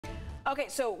Okay,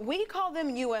 so we call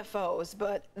them UFOs,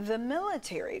 but the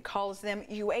military calls them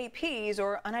UAPs,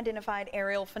 or unidentified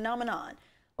aerial phenomenon.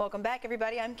 Welcome back,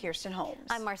 everybody. I'm Kirsten Holmes.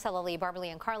 I'm Marcella Lee.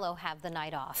 Barberly and Carlo have the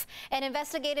night off. An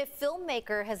investigative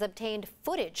filmmaker has obtained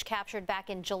footage captured back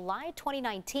in July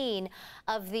 2019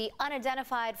 of the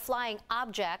unidentified flying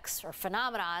objects or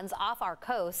phenomenons off our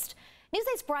coast. News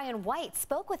 8's Brian White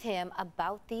spoke with him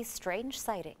about these strange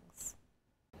sightings.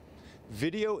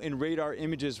 Video and radar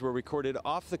images were recorded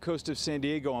off the coast of San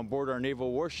Diego on board our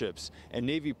naval warships, and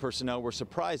Navy personnel were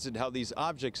surprised at how these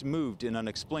objects moved in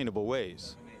unexplainable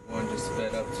ways. One just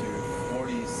sped up to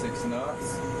 46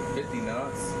 knots, 50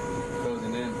 knots,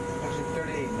 closing in. Actually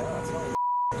 38 knots.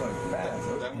 Going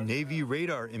fast. Navy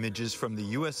radar images from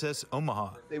the USS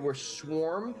Omaha. They were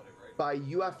swarmed by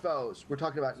UFOs. We're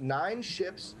talking about 9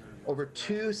 ships over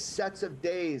 2 sets of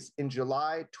days in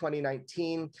July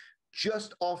 2019.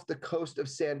 Just off the coast of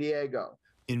San Diego.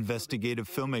 Investigative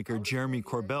filmmaker Jeremy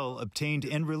Corbell obtained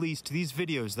and released these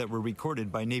videos that were recorded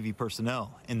by Navy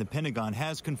personnel, and the Pentagon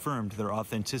has confirmed their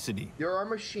authenticity. There are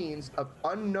machines of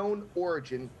unknown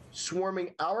origin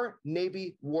swarming our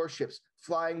Navy warships,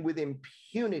 flying with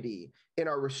impunity in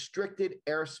our restricted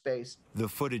airspace. The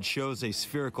footage shows a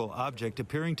spherical object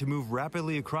appearing to move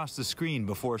rapidly across the screen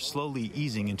before slowly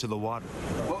easing into the water.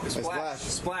 Oh,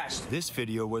 splashed. This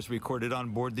video was recorded on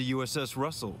board the USS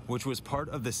Russell, which was part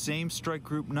of the same Strike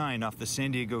Group 9 off the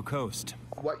San Diego coast.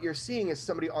 What you're seeing is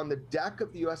somebody on the deck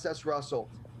of the USS Russell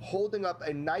holding up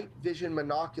a night vision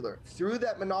monocular. Through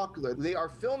that monocular, they are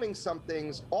filming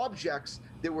objects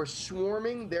that were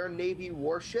swarming their Navy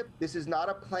warship. This is not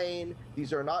a plane.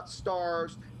 These are not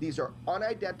stars. These are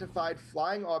unidentified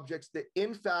flying objects that,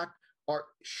 in fact, are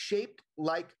shaped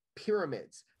like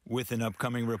pyramids. With an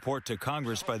upcoming report to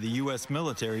Congress by the U.S.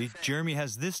 military, Jeremy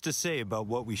has this to say about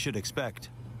what we should expect.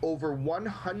 Over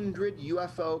 100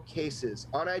 UFO cases,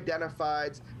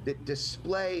 unidentified, that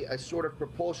display a sort of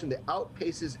propulsion that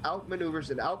outpaces, outmaneuvers,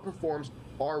 and outperforms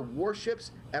our warships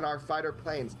and our fighter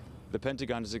planes. The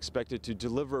Pentagon is expected to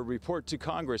deliver a report to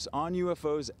Congress on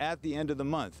UFOs at the end of the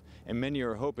month, and many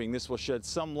are hoping this will shed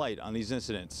some light on these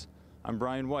incidents. I'm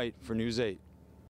Brian White for News 8.